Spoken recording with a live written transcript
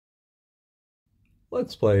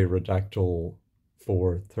Let's play Redactle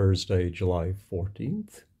for Thursday, July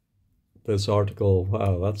 14th. This article,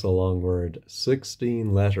 wow, that's a long word,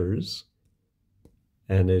 16 letters,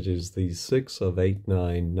 and it is the 6 of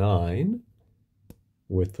 899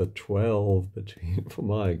 with the 12 between,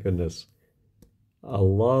 my goodness, a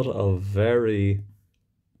lot of very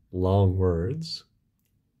long words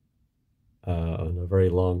and a very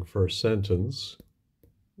long first sentence,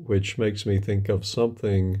 which makes me think of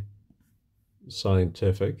something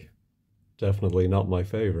scientific, definitely not my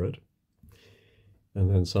favorite,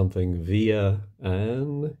 and then something via,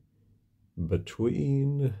 and,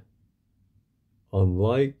 between,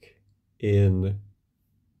 unlike, in,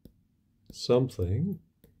 something,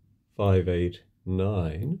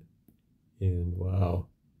 589, in, wow.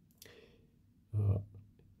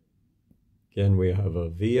 Again, we have a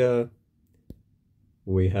via,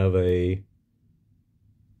 we have a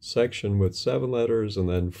section with 7 letters, and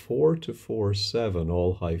then 4 to 4, 7,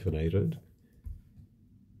 all hyphenated.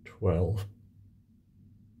 12.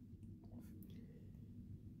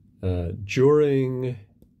 During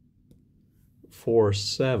 4,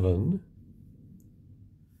 7,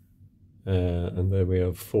 and then we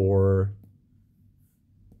have 4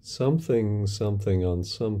 something, something on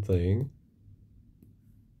something,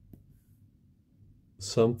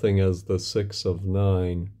 something as the 6 of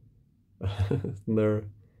 9. Isn't there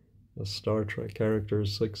a Star Trek character,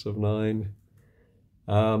 6 of 9?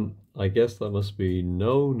 I guess that must be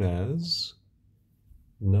known as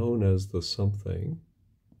the something.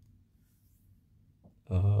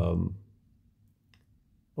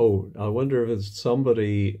 Oh, I wonder if it's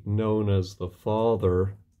somebody known as the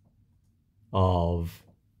father of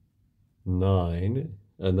 9,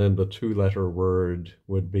 and then the 2-letter word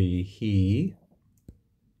would be he.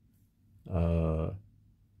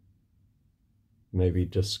 Maybe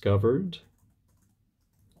discovered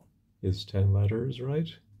is 10 letters, right?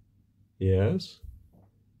 Yes.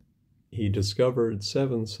 He discovered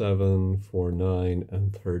 7, 7, 4, 9,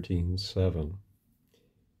 and 13, 7.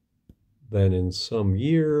 Then in some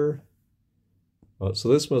year, so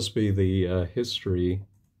this must be the history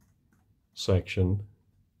section,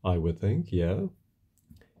 I would think, yeah.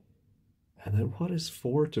 And then what is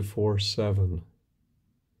 4 to 4, 7?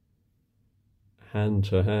 Hand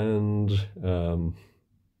to hand,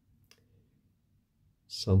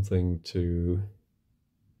 something to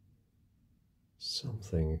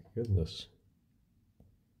something, goodness.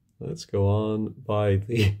 Let's go on by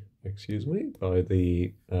the, by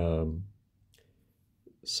the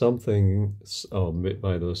something,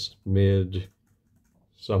 by this mid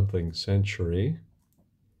something century,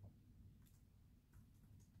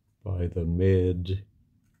 by the mid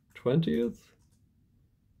 20th,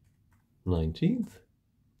 19th,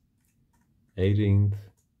 18th,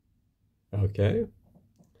 okay.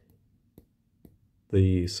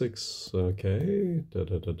 The 6, okay,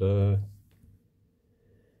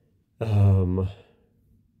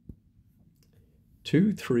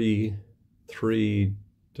 2, 3, 3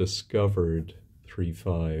 discovered, 3,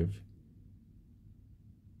 5.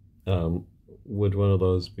 Would one of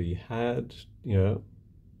those be had? Yeah,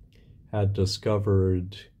 had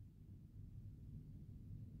discovered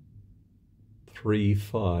 3,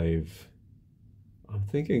 5. I'm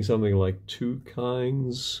thinking something like 2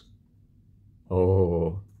 kinds.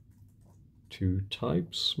 Oh, 2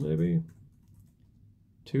 types, maybe?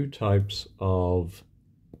 2 types of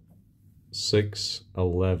 6,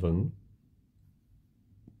 11.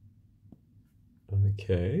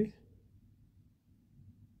 Okay.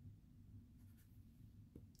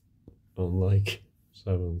 Unlike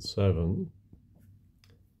 7, 7.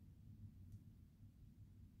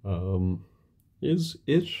 Is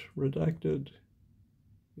it redacted?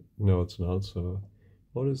 No, it's not. So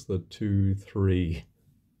what is the 2, 3?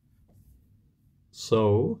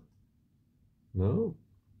 So, no.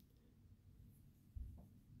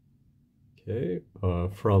 Okay,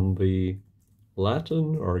 from the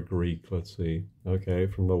Latin or Greek, let's see. Okay,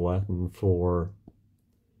 from the Latin for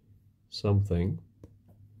something.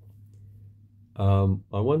 I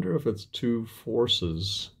wonder if it's 2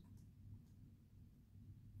 forces.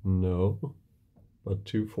 No, but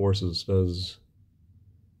 2 forces does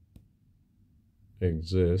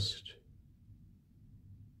exist.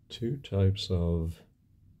 2 types of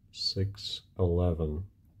 6, 11.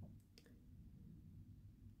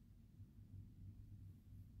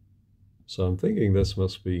 So I'm thinking this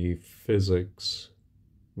must be physics,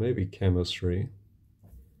 maybe chemistry.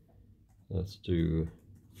 Let's do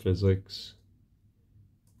physics.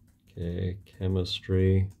 Okay,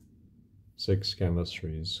 chemistry, 6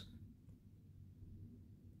 chemistries.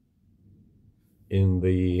 In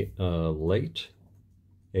the late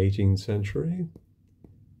 18th century,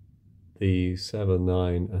 the 7,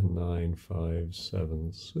 9, and 9, 5,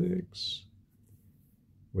 7, 6.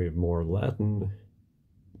 We have more Latin.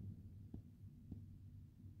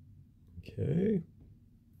 Okay.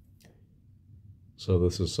 So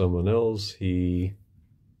this is someone else. He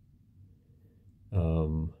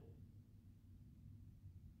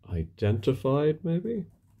identified, maybe?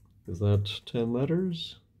 Is that 10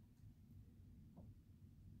 letters?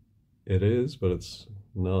 It is, but it's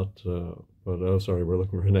not, but oh, sorry, we're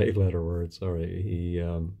looking for an 8-letter word. Sorry, he,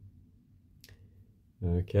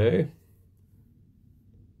 okay.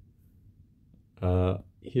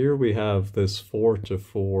 Here we have this 4 to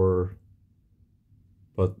 4,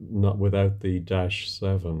 but not without the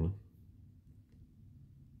 -7.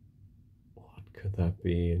 What could that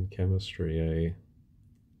be in chemistry? A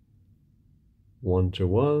 1 to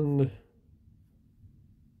 1,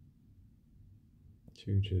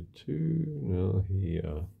 2 to 2. No, he,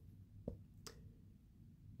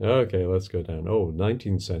 okay, let's go down. Oh,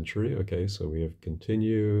 19th century. Okay, so we have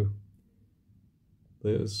continue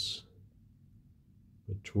this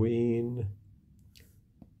between.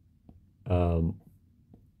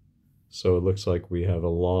 So it looks like we have a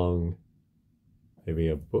long, maybe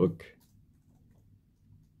a book.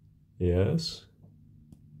 Yes.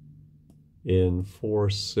 In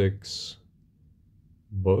 4-6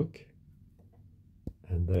 book.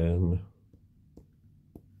 And then,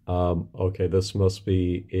 okay, this must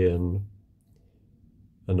be in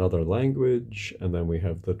another language. And then we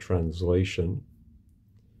have the translation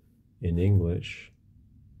in English.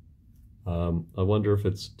 I wonder if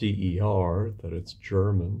it's DER, that it's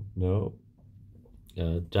German. No.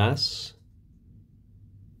 Das?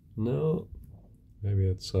 No. Maybe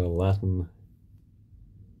it's Latin.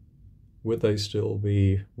 Would they still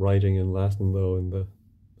be writing in Latin, though, in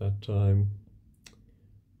that time?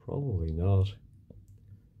 Probably not.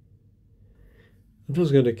 I'm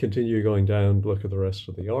just going to continue going down, look at the rest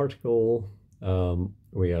of the article.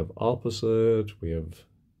 We have opposite, we have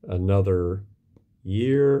another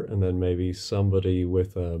year, and then maybe somebody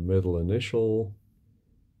with a middle initial.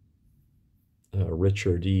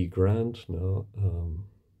 Richard E. Grant, no.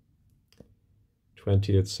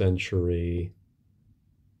 20th century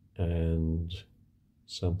and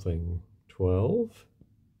something 12.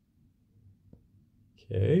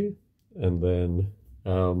 Okay, and then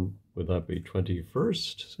would that be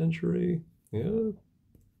 21st century? Yeah.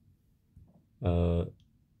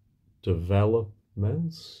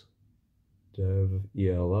 Developments. Dev,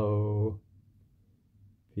 ELO.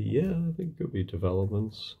 Yeah, I think it could be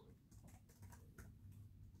developments.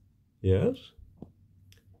 Yes.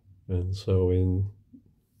 And so in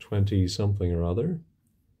 20 something or other,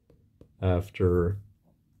 after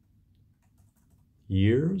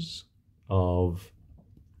years of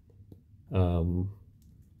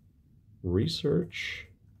research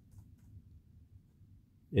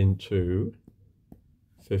into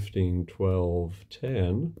 15, 12,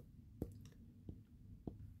 10.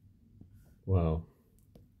 Wow.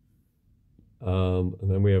 And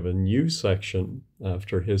then we have a new section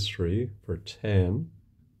after history for 10.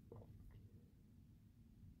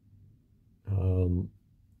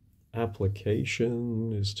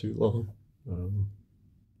 Application is too long.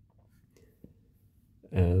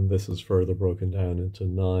 And this is further broken down into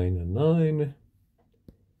 9 and 9.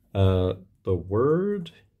 The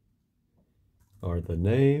word, or the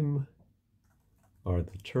name, or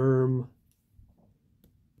the term,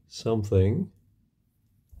 something.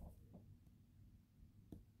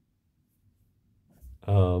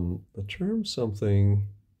 The term something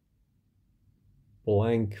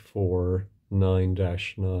blank for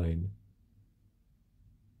 9-9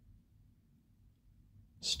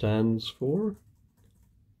 stands for.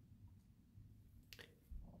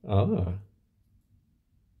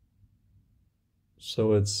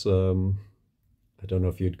 So it's, I don't know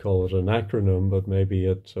if you'd call it an acronym, but maybe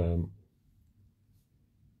it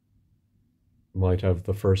might have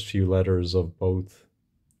the first few letters of both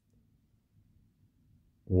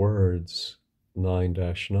words,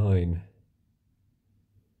 9-9.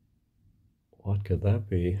 What could that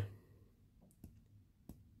be?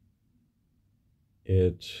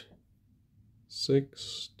 It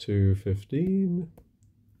 6 to 15.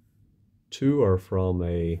 2 are from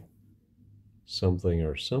a something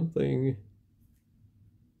or something.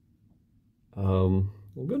 I'm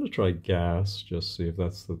going to try gas, just see if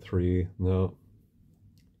that's the 3. No.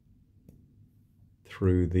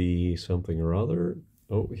 Through the something or other.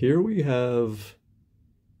 Oh, here we have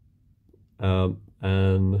an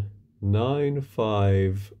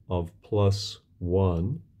 9-5 of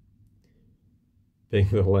 +1 being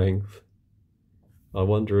the length. I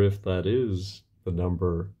wonder if that is the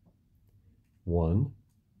number 1.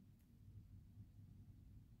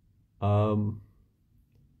 Well,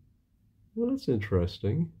 that's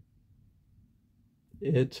interesting.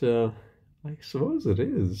 I suppose it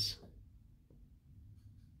is.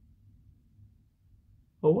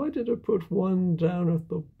 Oh, why did it put one down at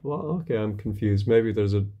the bottom? Okay, I'm confused. Maybe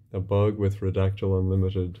there's a bug with Redactle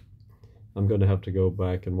Unlimited. I'm going to have to go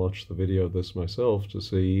back and watch the video of this myself to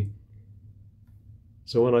see.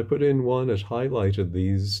 So when I put in one, it highlighted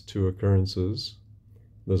these two occurrences.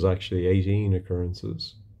 There's actually 18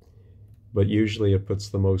 occurrences. But usually it puts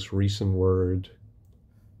the most recent word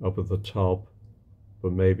up at the top.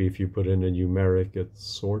 But maybe if you put in a numeric, it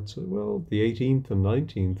sorts it. Well, the 18th and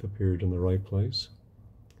 19th appeared in the right place.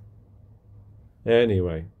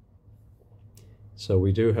 Anyway, so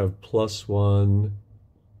we do have +1,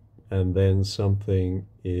 and then something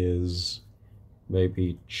is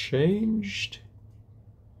maybe changed.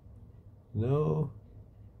 No.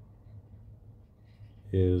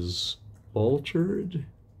 Is altered.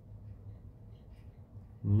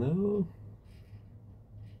 No.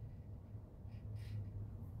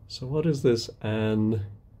 So what is this an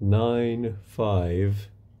 9 5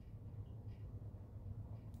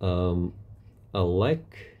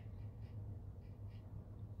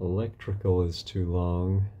 electrical is too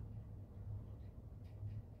long.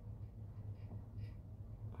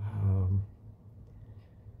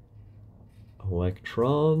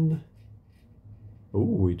 Electron. Oh,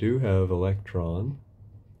 we do have electron.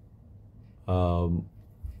 So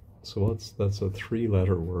that's a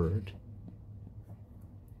 3-letter word.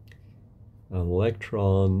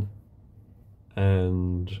 Electron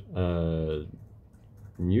and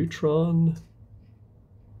neutron.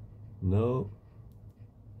 No.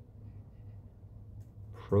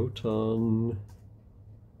 Proton.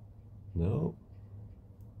 No.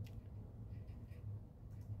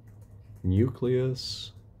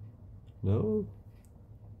 Nucleus. No.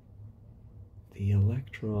 The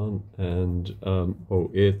electron and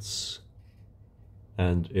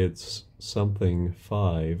it's something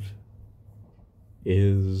 5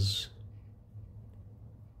 is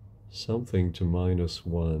something to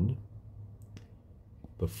 -1.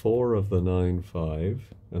 The 4 of the 9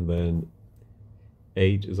 5, and then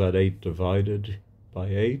 8, is that 8 divided by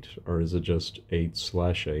 8, or is it just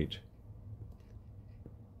 8/8?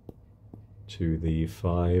 To the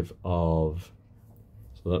 5 of,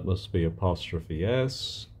 so that must be apostrophe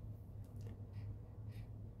S,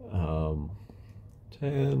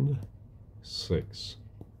 10, 6.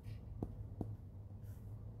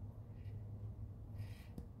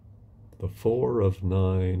 The 4 of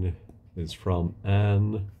 9 is from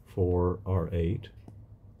an 4 or 8.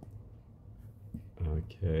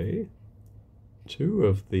 Okay. 2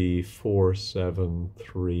 of the 4, 7,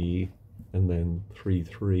 3, and then 3,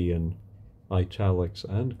 3 in italics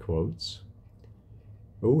and quotes.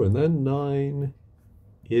 Oh, and then 9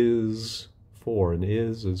 is 4, and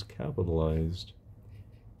is capitalized.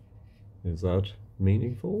 Is that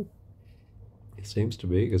meaningful? It seems to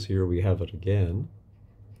be, because here we have it again.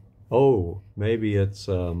 Oh, maybe it's,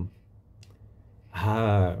 okay,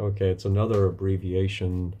 it's another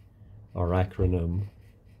abbreviation or acronym.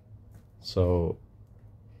 So,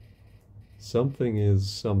 something is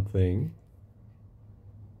something.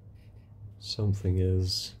 Something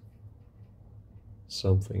is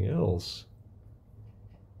something else.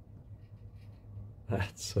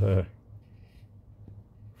 That's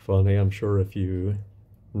funny. I'm sure if you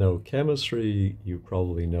know chemistry, you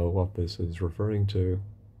probably know what this is referring to.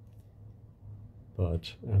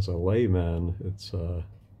 But as a layman, it's a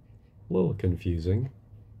little confusing.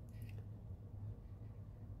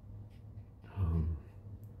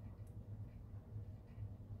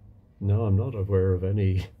 No, I'm not aware of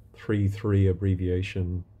any 3-3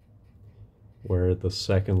 abbreviation where the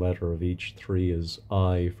second letter of each 3 is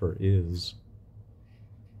I for is.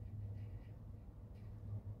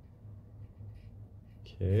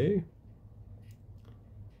 Okay.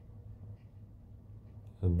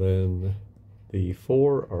 And then the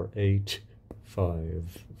 4 or 8,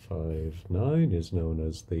 5, 5, 9 is known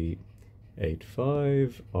as the 8,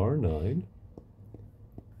 5, R9.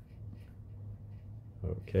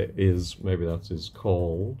 Okay, maybe that's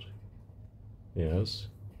called, yes,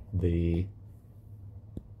 the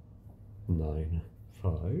 9,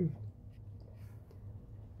 5.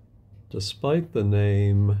 Despite the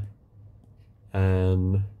name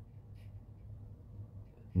an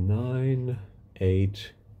 9,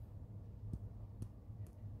 8,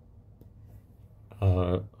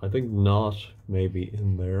 I think not maybe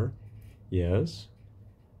in there, yes,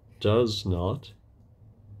 does not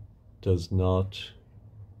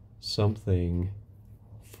something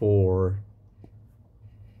 4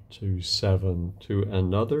 to 7 to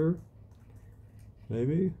another,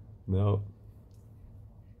 maybe No.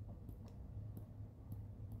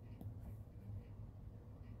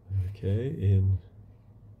 Okay, in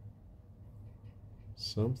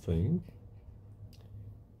something.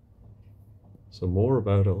 So more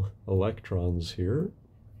about electrons here.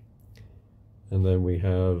 And then we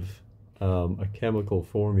have a chemical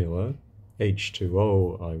formula,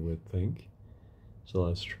 H2O, I would think. So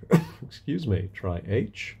let's, excuse me, try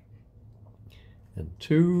H, and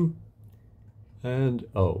 2, and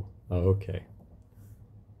O. Okay.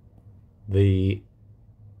 The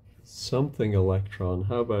something electron,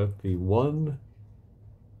 how about the 1?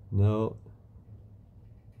 No.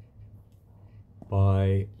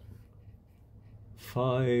 By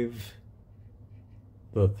 5,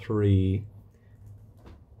 the 3.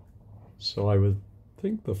 So I would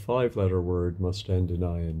think the 5-letter word must end in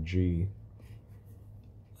ing.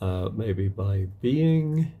 Maybe by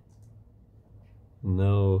being?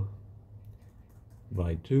 No.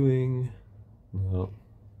 By doing? No.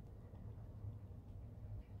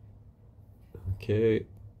 Okay.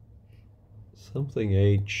 Something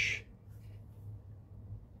H.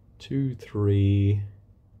 2, 3.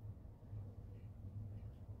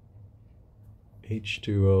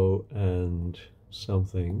 H2O and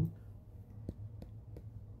something.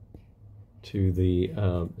 To the,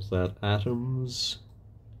 is that atoms?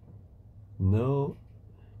 No,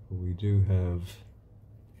 we do have,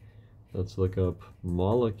 let's look up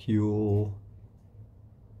molecule,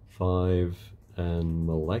 5, and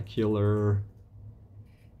molecular.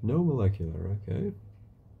 No molecular, okay.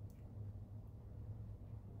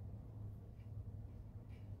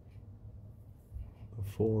 The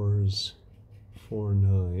 4s, 4,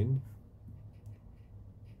 9.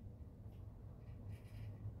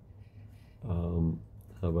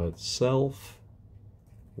 How about self?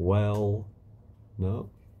 Well,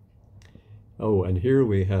 no. Oh, and here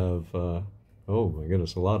we have, oh my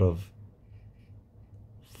goodness, a lot of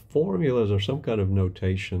formulas or some kind of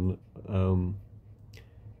notation.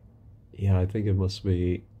 Yeah, I think it must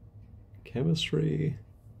be chemistry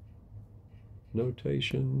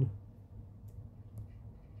notation.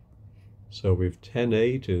 So we've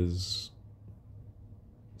 10-8 is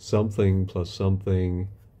something plus something,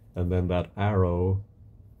 and then that arrow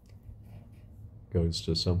goes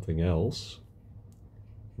to something else.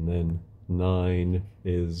 And then 9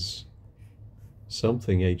 is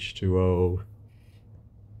something H2O,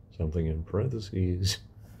 something in parentheses,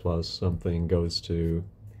 plus something goes to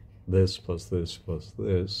this plus this plus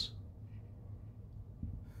this.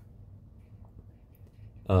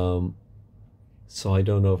 So I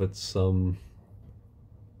don't know if it's some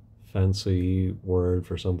fancy word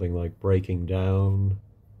for something like breaking down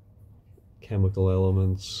chemical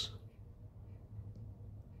elements.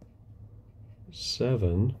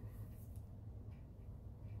 7,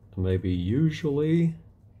 maybe usually,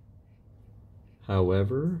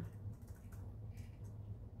 however.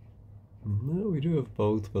 No, we do have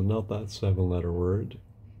both, but not that 7-letter word.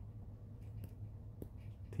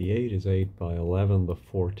 The 8 is 8 by 11, the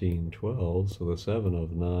 14, 12, so the 7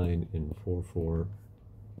 of 9 in 4, 4.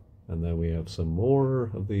 And then we have some more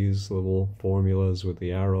of these little formulas with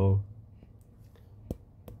the arrow.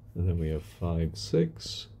 And then we have 5,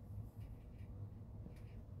 6.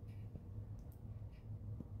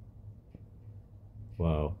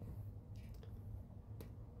 Wow.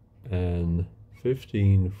 And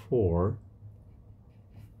 15, 4.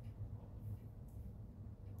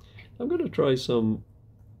 I'm going to try some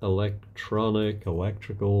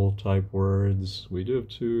electrical type words. We do have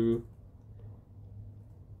 2.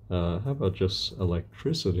 How about just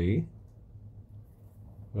electricity?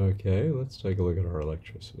 Okay, let's take a look at our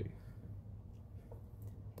electricity.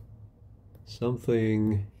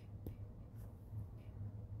 Something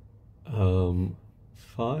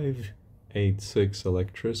 586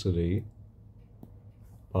 electricity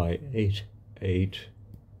by 8, 8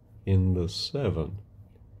 in the 7.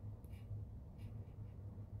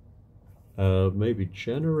 Maybe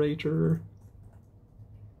generator.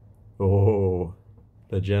 Oh,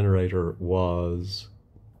 the generator was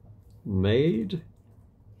made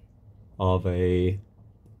of a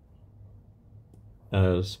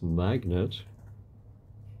magnet.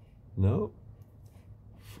 No.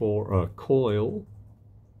 For a coil.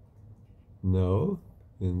 No.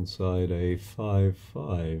 Inside a 5,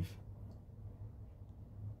 5.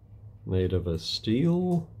 Made of a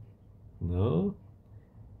steel. No.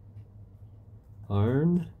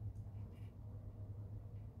 Iron.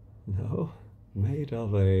 No. Made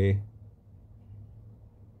of a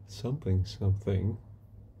something something.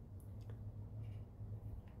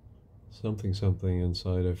 Something something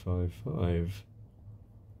inside a 5, 5.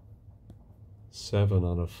 7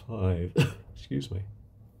 on a 5. Excuse me.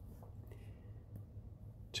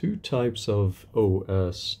 two types of,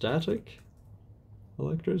 static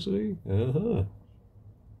electricity?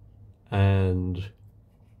 And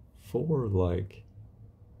four, like,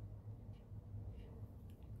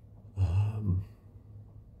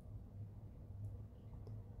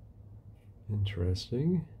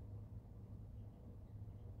 interesting.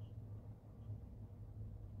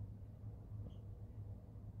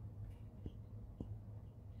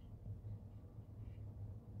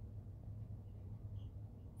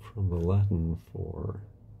 From the Latin for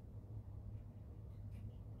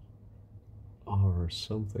or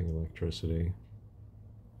something electricity.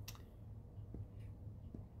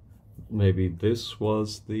 Maybe this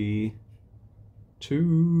was the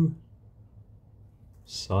two-sided?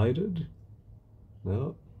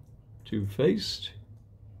 No. Two-faced?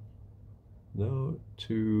 No.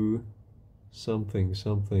 Two something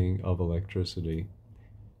something of electricity.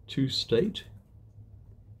 Two-state?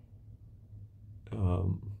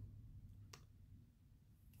 And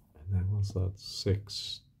then what's that?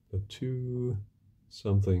 Six. The two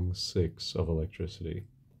something six of electricity,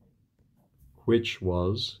 which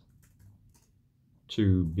was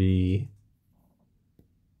to be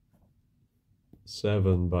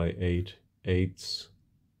 7 by 8 eighths.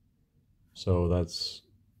 So that's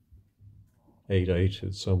 8/8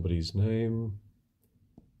 is somebody's name,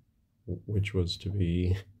 which was to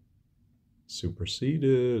be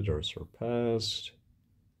superseded or surpassed,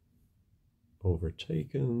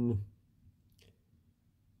 overtaken.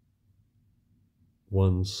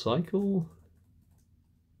 One cycle?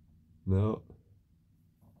 No.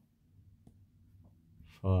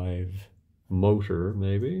 5 motor,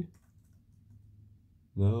 maybe?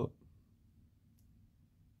 No.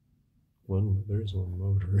 There's one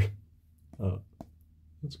motor.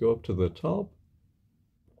 Let's go up to the top.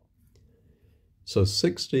 So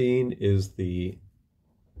 16 is the,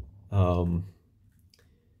 I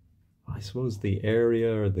suppose the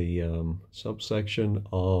area or the subsection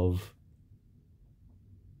of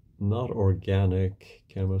not organic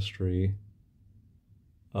chemistry,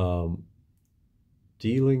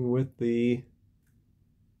 dealing with the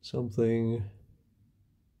something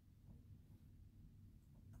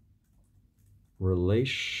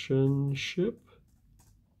relationship,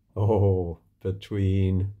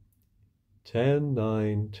 between 10,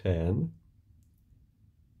 9, 10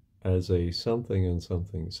 as a something and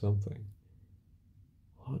something something.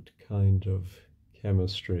 What kind of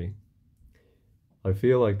chemistry? I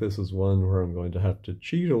feel like this is one where I'm going to have to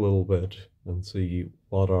cheat a little bit and see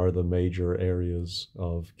what are the major areas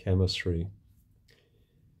of chemistry.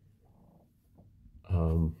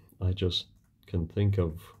 I just can think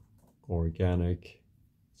of organic,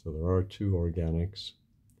 so there are two organics.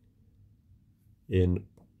 In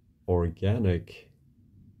organic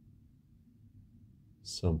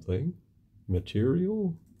something,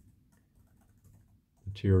 materials,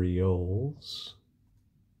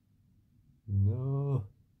 no,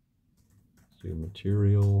 let's do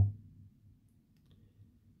material,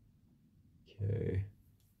 okay.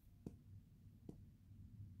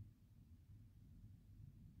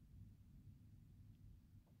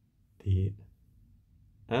 The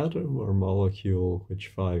atom or molecule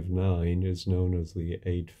which 5,9 is known as the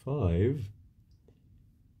 8,5,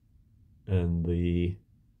 and the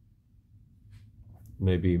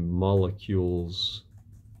maybe molecules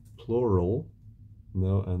plural,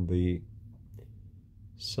 no, and the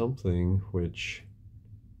something which,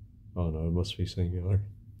 oh no, it must be singular,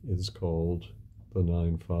 is called the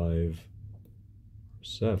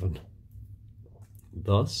 9,5,7.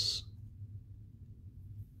 Thus,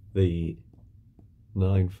 the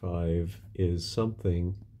 9,5 is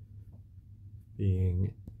something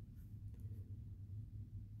being,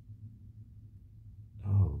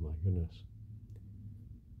 oh my goodness,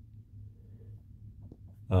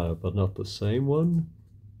 but not the same one?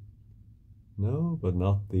 No, but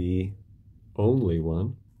not the only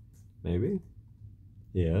one, maybe?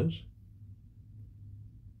 Yes.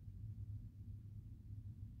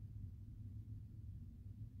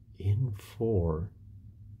 In 4.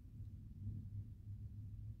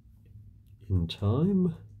 In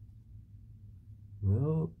time?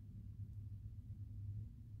 No.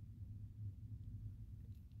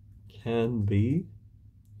 Can be,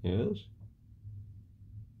 yes.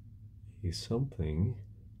 A something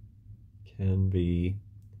can be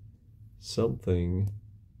something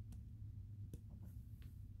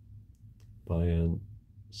by an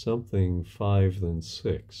something 5 than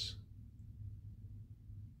 6.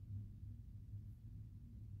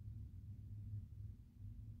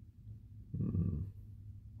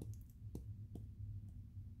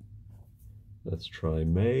 Let's try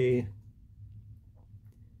may,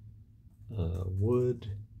 would,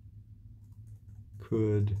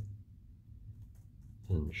 could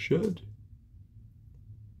and should.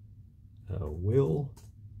 Will,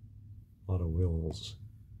 a lot of wills.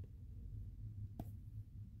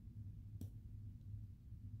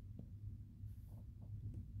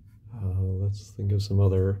 Let's think of some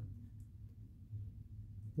other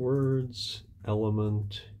words.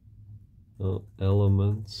 Element,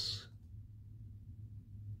 elements,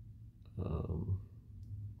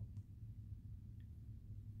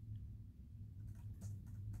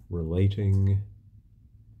 relating,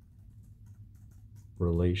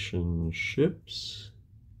 relationships,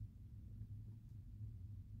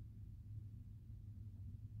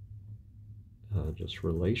 just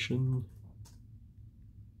relation,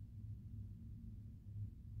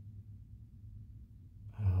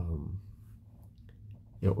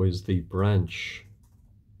 it was the branch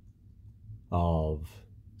of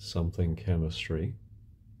something chemistry.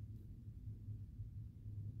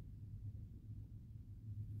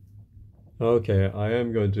 Okay, I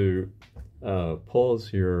am going to pause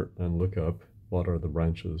here and look up what are the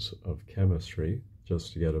branches of chemistry,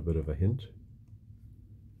 just to get a bit of a hint.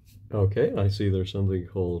 Okay, I see there's something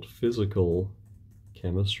called physical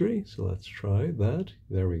chemistry, so let's try that.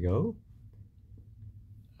 There we go.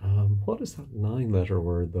 What is that 9-letter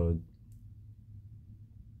word, though?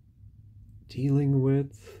 Dealing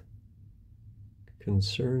with,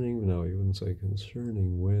 concerning, no, you wouldn't say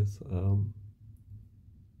concerning with,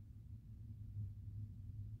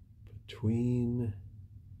 between,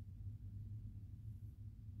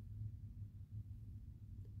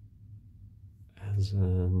 as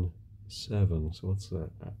an 7, so what's that?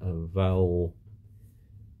 A vowel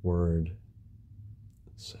word,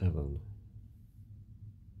 7.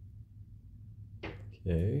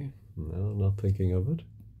 Okay, no, not thinking of it.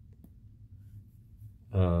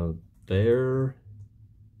 There,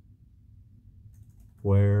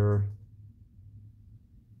 where,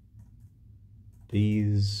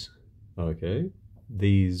 these, okay,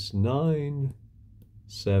 these 9,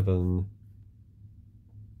 7,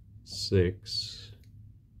 6,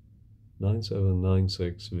 9, 7, 9,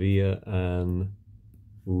 6 via an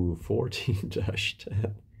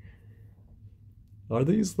 14-10. Are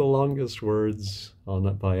these the longest words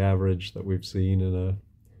on by average that we've seen in a,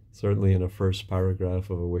 certainly in a first paragraph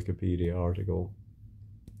of a Wikipedia article?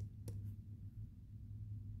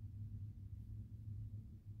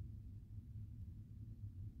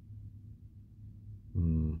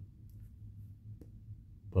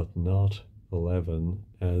 But not 11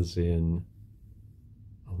 as in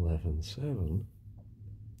 11-7.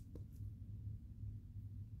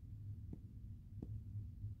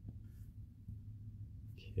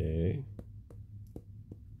 Okay.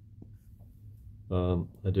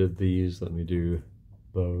 I did these, let me do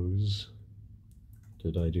those.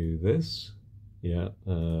 Did I do this? Yeah.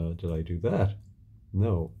 Did I do that?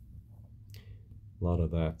 No. A lot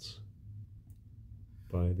of that's.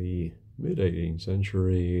 By the mid-18th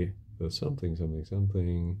century, the something, something,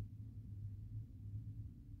 something.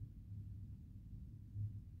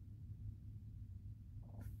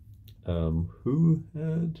 Who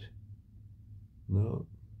had? No.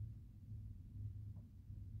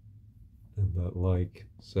 And that like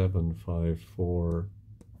 7, 5, 4,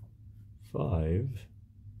 5.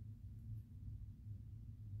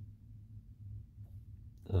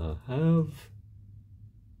 Have,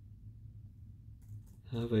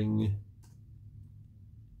 having.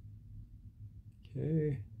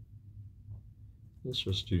 Okay. Let's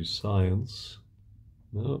just do science.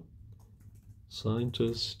 No.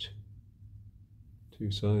 Scientist.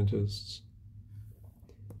 2 scientists.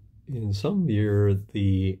 In some year,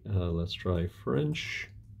 the, let's try French.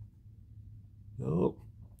 No.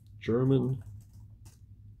 German.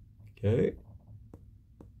 Okay.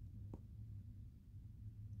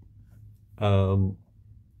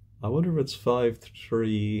 I wonder if it's 5,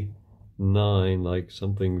 3, 9, like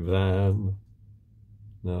something van.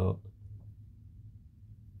 No.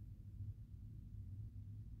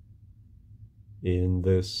 In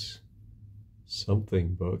this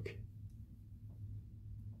something book.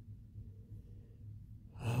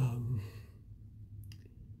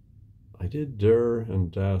 I did der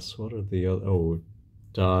and das. What are the other? Oh,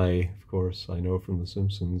 die, of course, I know from The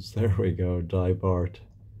Simpsons. There we go, die Bart.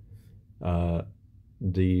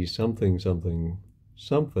 The something, something,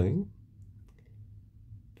 something.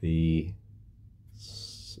 The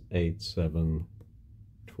 8, 7,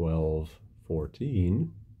 12,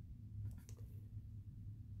 14.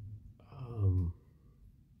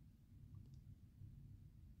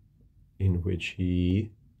 In which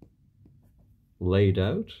he laid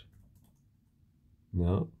out.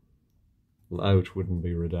 No, out wouldn't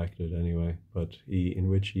be redacted anyway, but in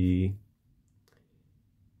which he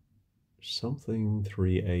something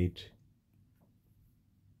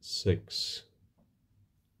 386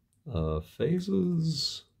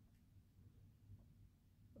 phases.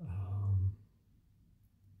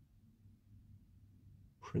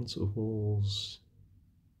 Principles.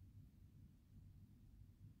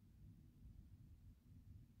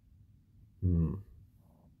 And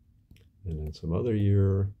in some other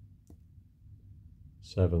year,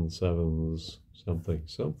 7 sevens, something,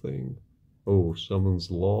 something. Oh, someone's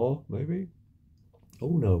law, maybe?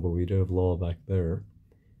 Oh no, but we do have law back there.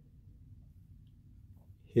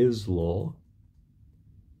 His law.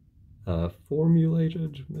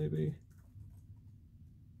 Formulated, maybe?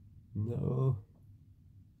 No.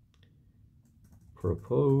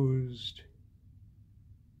 Proposed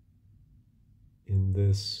in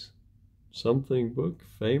this something book,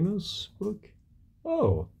 famous book?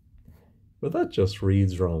 Oh, but that just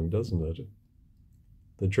reads wrong, doesn't it?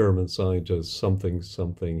 The German scientist, something,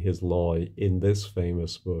 something, his law in this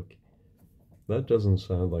famous book. That doesn't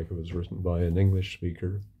sound like it was written by an English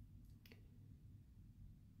speaker,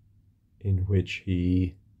 in which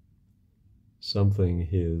he, something,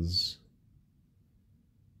 his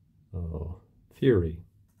theory.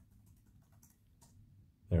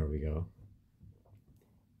 There we go.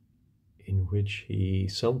 In which he,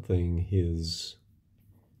 something, his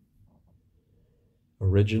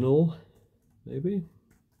original, maybe?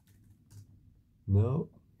 No,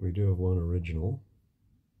 we do have one original.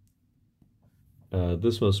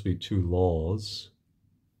 This must be 2 laws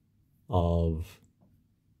of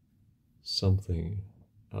something,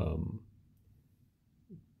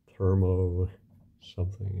 thermo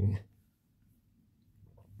something.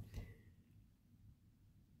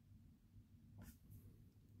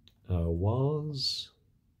 Was,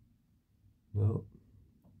 no.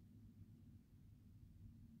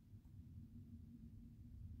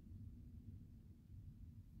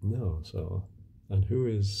 No, so, and who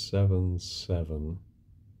is 7-7?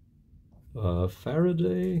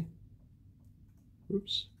 Faraday?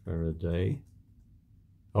 Oops, Faraday.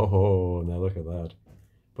 Oh, now look at that.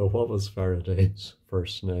 But what was Faraday's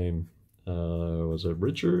first name? Was it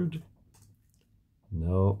Richard?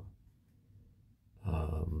 No.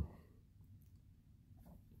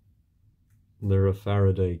 There a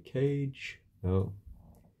Faraday cage? No.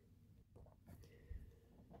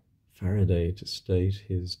 Faraday to state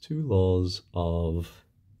his 2 laws of,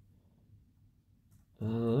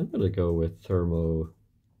 I'm going to go with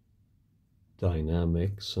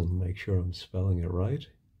thermodynamics and make sure I'm spelling it right.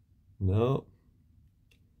 No.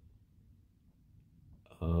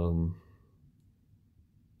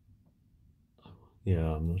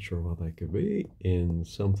 Yeah, I'm not sure what that could be. In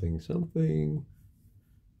something, something.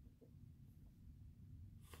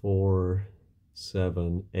 4,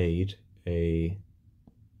 7, 8, a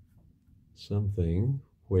something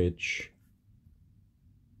which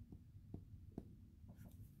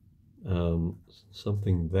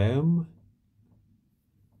something them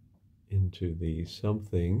into the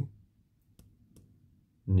something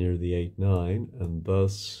near the 8-9, and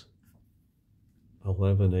thus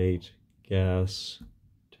 11-8 gas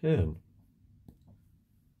 10.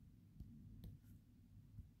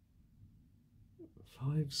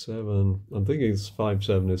 5-7, I'm thinking it's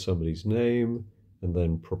 5-7 is somebody's name, and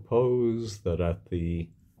then propose that at the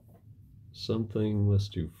something, let's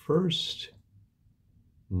do first.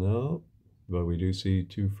 No, but we do see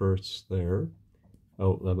 2 firsts there.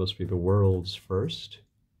 Oh, that must be the world's first.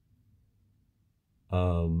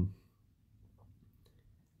 I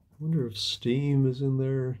wonder if steam is in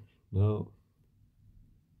there. No.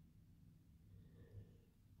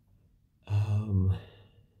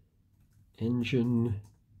 Engine.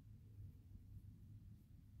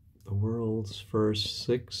 The world's first.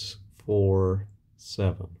 6, 4,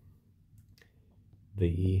 7.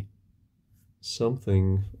 The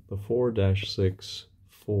something, the 4-6,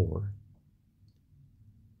 4.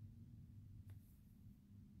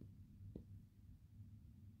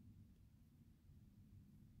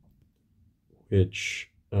 Which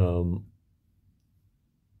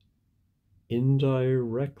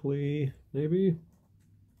indirectly, maybe?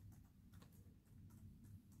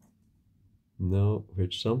 No,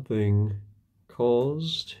 which something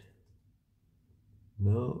caused?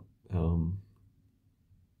 No,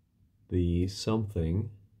 the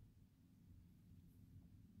something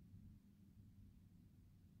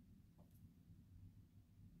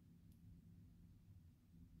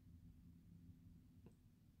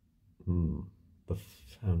the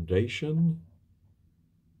foundation.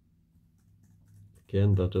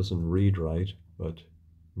 Again, that doesn't read right, but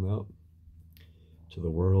no. To the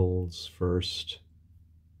world's first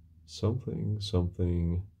something,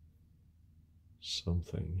 something,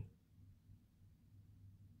 something.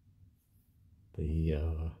 the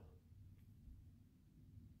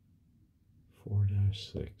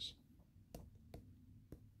 4-6.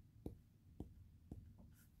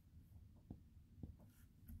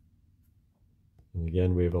 And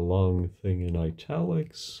again, we have a long thing in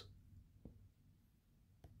italics.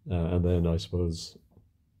 And then I suppose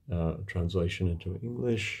translation into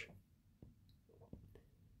English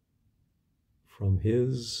from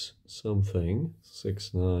his something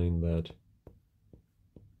 6-9 that,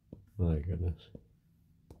 my goodness.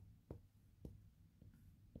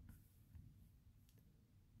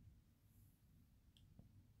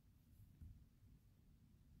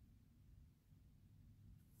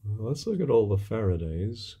 Well, let's look at all the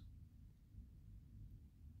Faradays.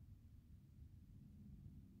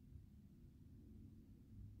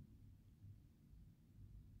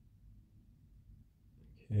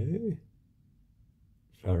 Okay.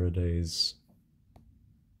 Faraday's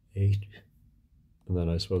 8. And then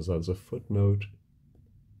I suppose that's a footnote.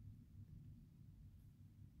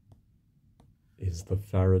 Is the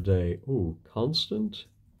Faraday, constant?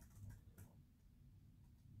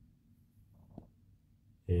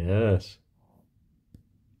 Yes.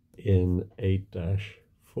 In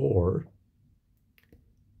 8-4.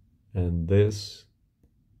 And this,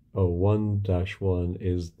 1-1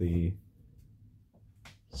 is the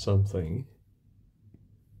something.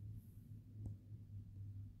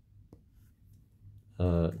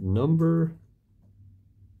 Number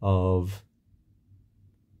of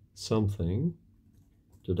something.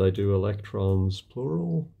 Did I do electrons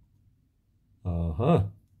plural?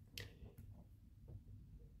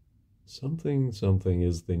 Something something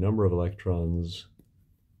is the number of electrons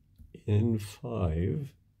in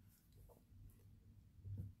 5.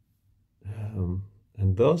 And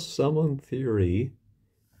thus summon theory,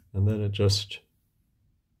 and then it just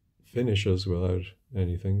finishes without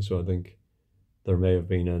anything. So I think there may have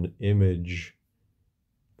been an image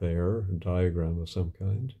there, a diagram of some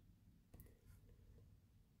kind.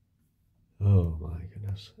 Oh my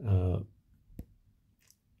goodness.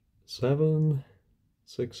 7,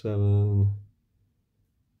 6, 7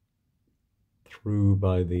 through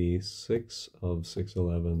by the 6 of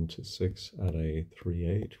 6-11 to 6 at a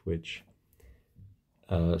 3-8, which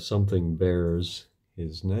something bears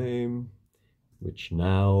his name, which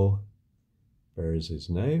now bears his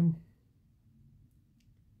name.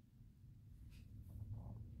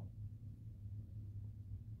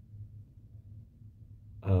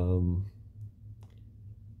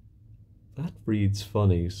 That reads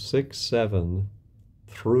funny. 6, 7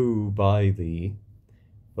 through by the,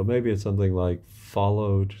 but maybe it's something like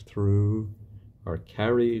followed through or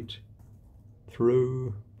carried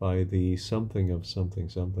through by the something of something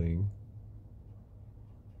something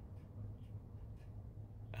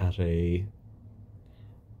at a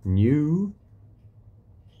new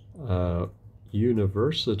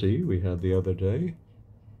university we had the other day,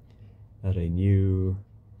 at a new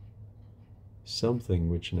something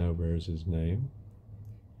which now bears his name,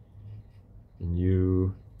 a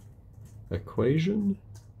new equation.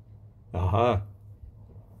 Aha!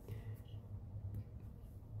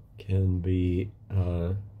 Can be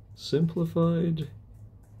simplified.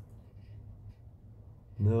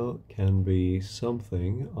 No, can be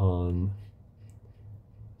something on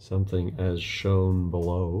something as shown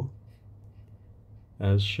below,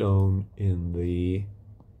 as shown in the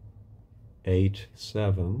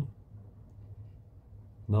 8-7,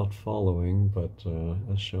 not following, but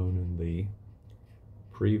as shown in the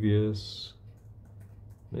previous,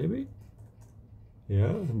 maybe?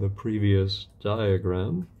 Yeah, in the previous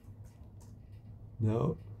diagram.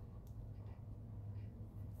 No.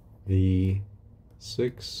 The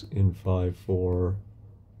 6 in 5-4,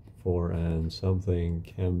 4 and something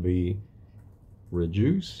can be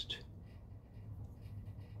reduced,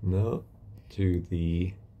 no, to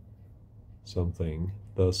the something,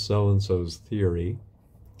 thus so-and-so's theory.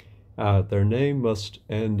 Their name must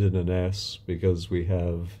end in an S because we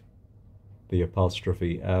have the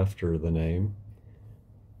apostrophe after the name.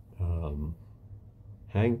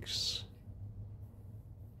 Hanks,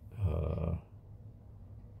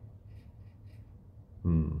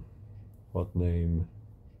 what name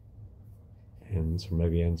ends, or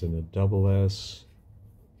maybe ends in a double S?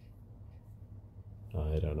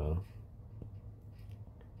 I don't know.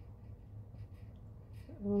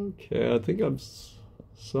 Okay, I think I'm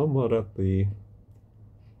somewhat at the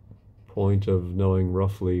point of knowing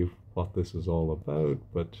roughly what this is all about,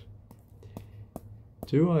 but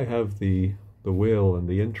do I have the will and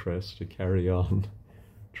the interest to carry on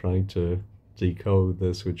trying to decode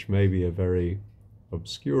this, which may be a very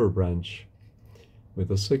obscure branch with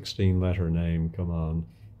a 16-letter name? Come on.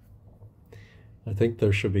 I think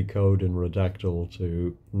there should be code in Redactle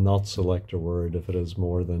to not select a word if it has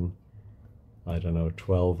more than, I don't know,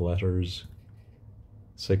 12 letters.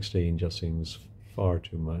 16 just seems far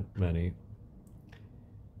too many.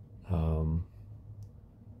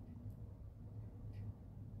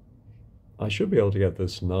 I should be able to get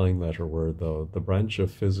this 9-letter word though. The branch of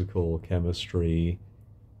physical chemistry,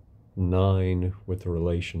 9 with the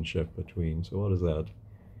relationship between. So what is that?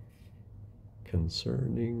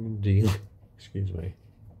 Concerning dealing. Excuse me.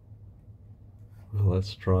 Well,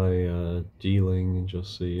 let's try dealing and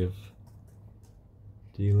just see if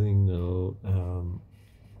dealing, no.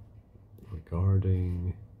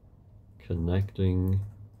 Regarding, connecting,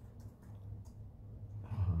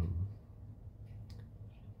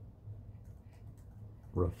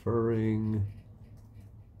 referring,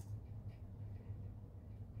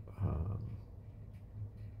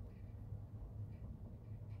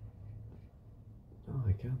 no,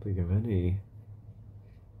 I can't think of any.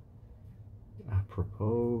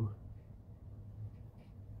 Apropos,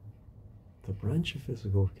 the branch of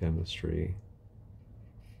physical chemistry,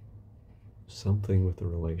 something with the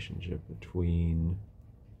relationship between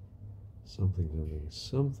something, something,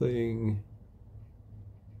 something,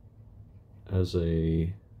 as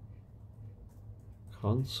a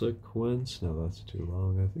consequence. No, that's too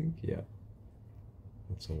long, I think. Yeah,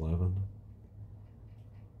 that's 11.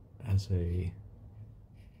 As a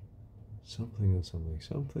something and something,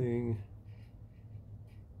 something.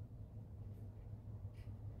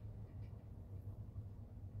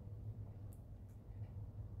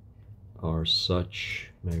 Are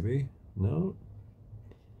such, maybe? No.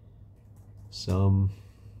 Some,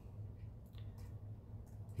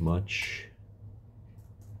 much,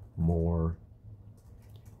 more,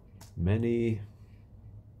 many.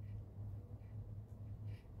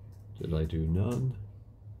 Did I do none?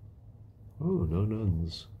 Oh, no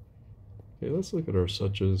nones. Okay, let's look at our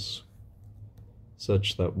suches.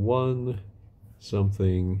 Such that one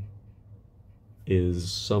something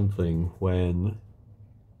is something when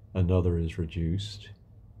another is reduced,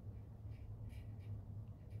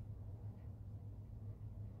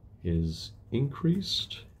 is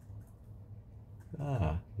increased.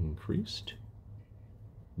 Increased.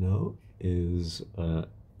 No, is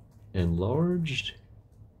enlarged,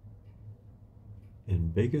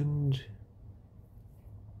 embiggened,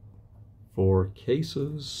 for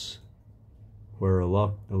cases where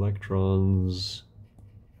electrons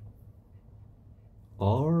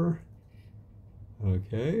are,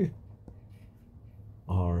 okay,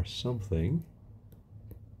 are something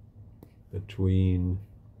between,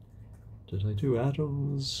 did I do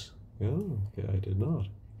atoms? Yeah, okay, I did not.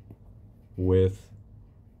 With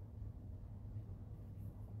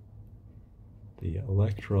the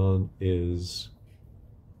electron is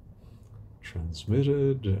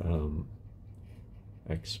transmitted,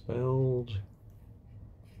 expelled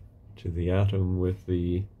to the atom with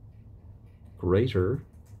the greater,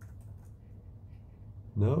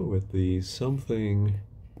 no, with the something,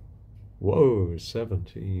 whoa,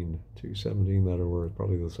 17, 2 17-letter words,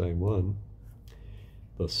 probably the same one.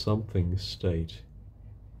 The something state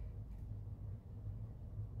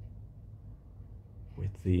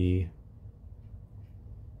with the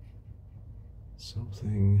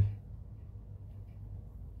something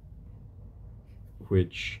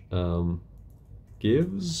which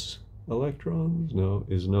gives electrons, no,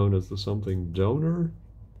 is known as the something donor,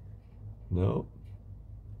 no,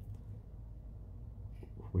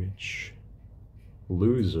 which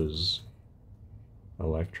loses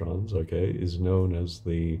electrons, okay, is known as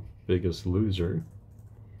the biggest loser,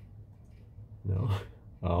 no,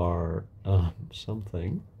 are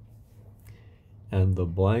something, and the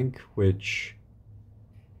blank which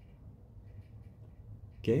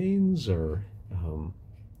gains, or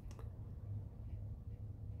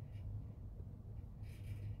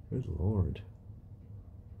good Lord.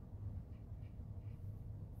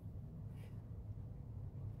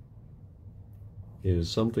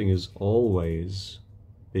 Is something is always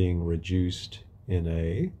being reduced in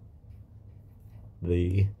A.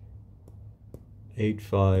 The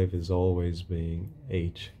 8-5 is always being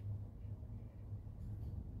 8.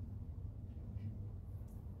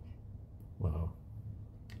 Wow.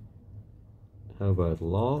 How about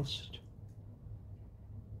lost?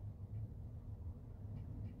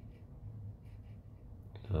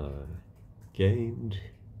 Gained.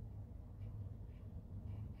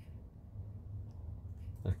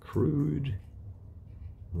 Accrued.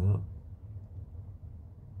 No.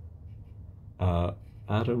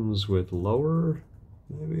 Atoms with lower,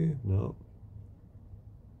 maybe? No.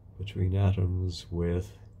 Between atoms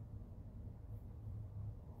with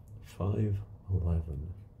 5,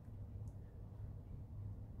 11.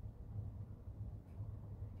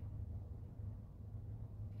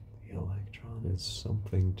 electron is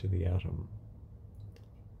something to the atom.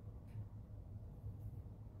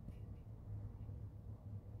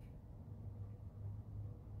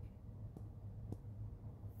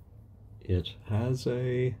 It has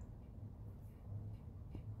a...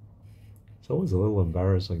 It's always a little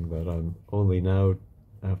embarrassing that I'm only now,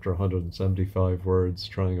 after 175 words,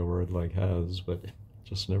 trying a word like has, but it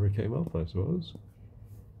just never came up, I suppose.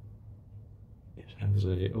 It has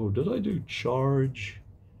a... Oh, did I do charge?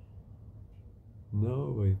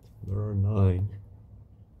 No, wait, there are 9.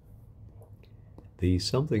 The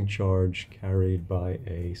something charge carried by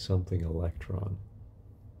a something electron.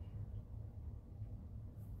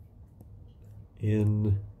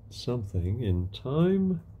 In something, in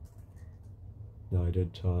time. No, I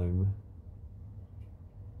did time.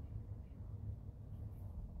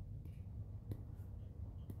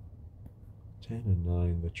 Ten and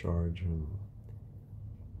 9, the charge.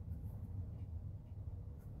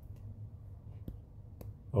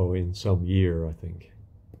 Oh, in some year, I think.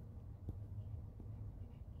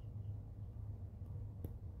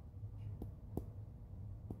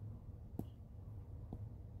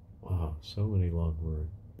 Wow, so many long words.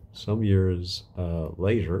 Some years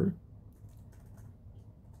later,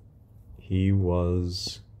 he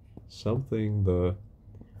was something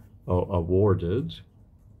awarded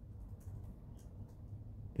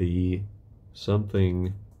the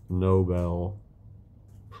something Nobel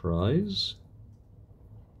Prize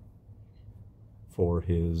for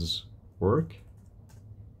his work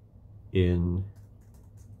in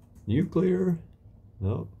nuclear,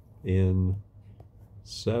 no, in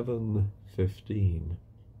 715.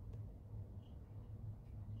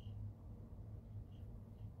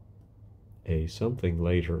 A something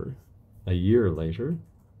later, a year later,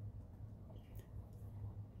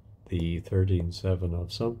 the 13.7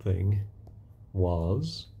 of something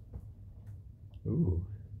was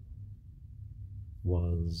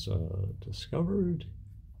discovered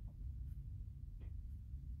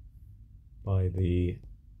by the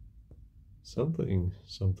something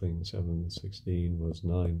 716 was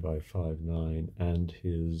 9 by 59, and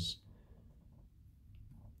his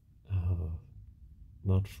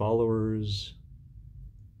not followers,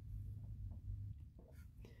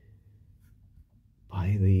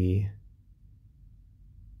 by the,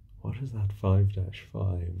 what is that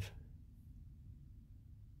 5-5?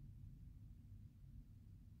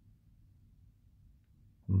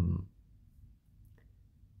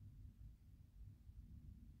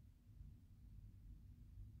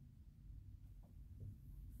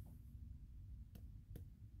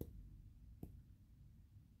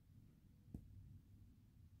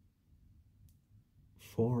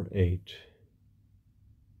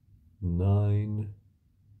 489,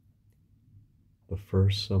 the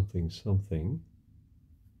first something.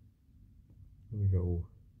 Let me go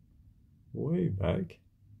way back.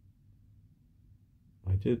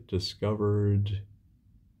 I did discovered,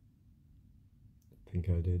 I think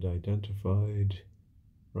I did identified,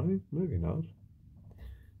 right? Maybe not.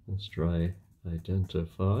 Let's try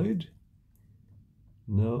identified.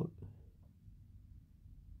 No.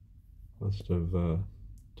 Must have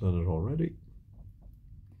done it already.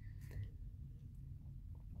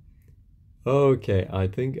 Okay, I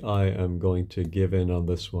think I am going to give in on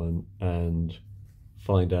this one and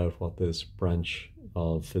find out what this branch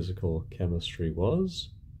of physical chemistry was.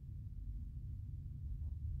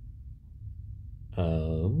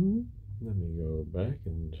 Let me go back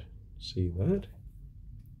and see that.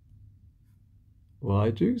 Well, I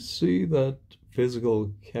do see that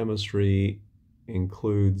physical chemistry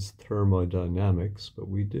includes thermodynamics, but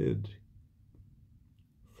we did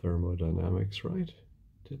thermodynamics, right?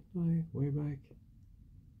 Didn't I? Way back?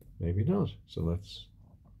 Maybe not. So let's...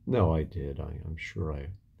 No, I did. I'm sure I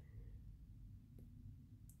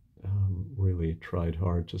really tried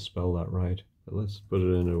hard to spell that right. But let's put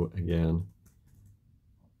it in again.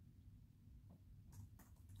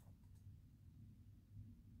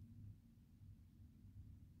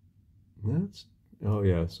 That's... Oh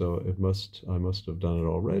yeah, so I must have done it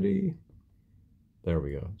already. There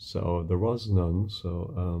we go. So there was none,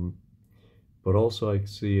 so... but also I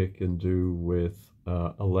see it can do with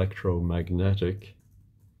electromagnetic.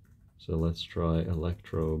 So let's try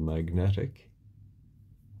electromagnetic.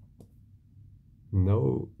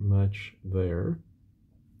 No match there.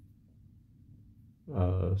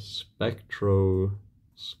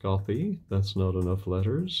 Spectroscopy, that's not enough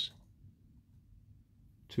letters.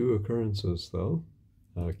 2 occurrences though.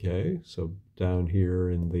 Okay, so down here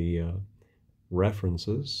in the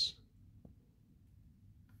references.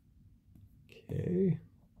 Okay.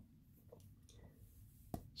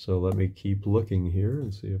 So let me keep looking here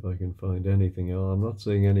and see if I can find anything else. I'm not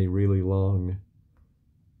seeing any really long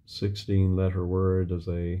 16-letter word as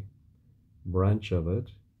a branch of it.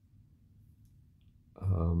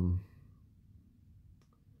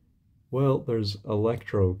 Well, there's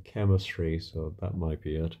electrochemistry, so that might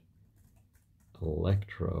be it.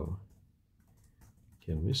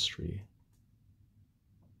 Electrochemistry.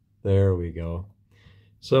 There we go.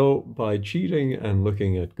 So by cheating and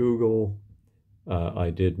looking at Google, I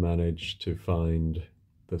did manage to find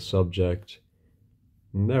the subject.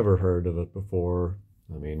 Never heard of it before.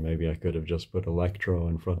 I mean, maybe I could have just put electro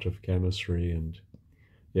in front of chemistry, and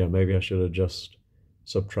yeah, maybe I should have just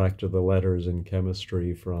subtracted the letters in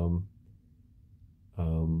chemistry from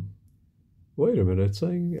wait a minute,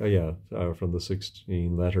 saying from the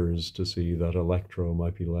 16 letters to see that electro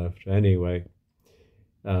might be left. Anyway,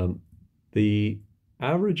 the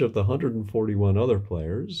average of the 141 other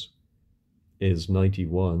players is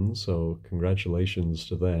 91, so congratulations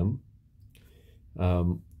to them.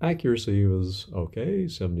 Accuracy was okay,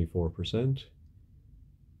 74%.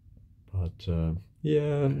 But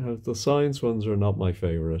yeah, the science ones are not my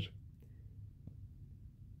favorite.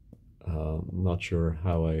 Not sure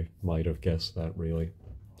how I might have guessed that, really.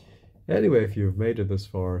 Anyway, if you've made it this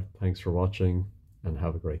far, thanks for watching and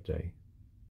have a great day.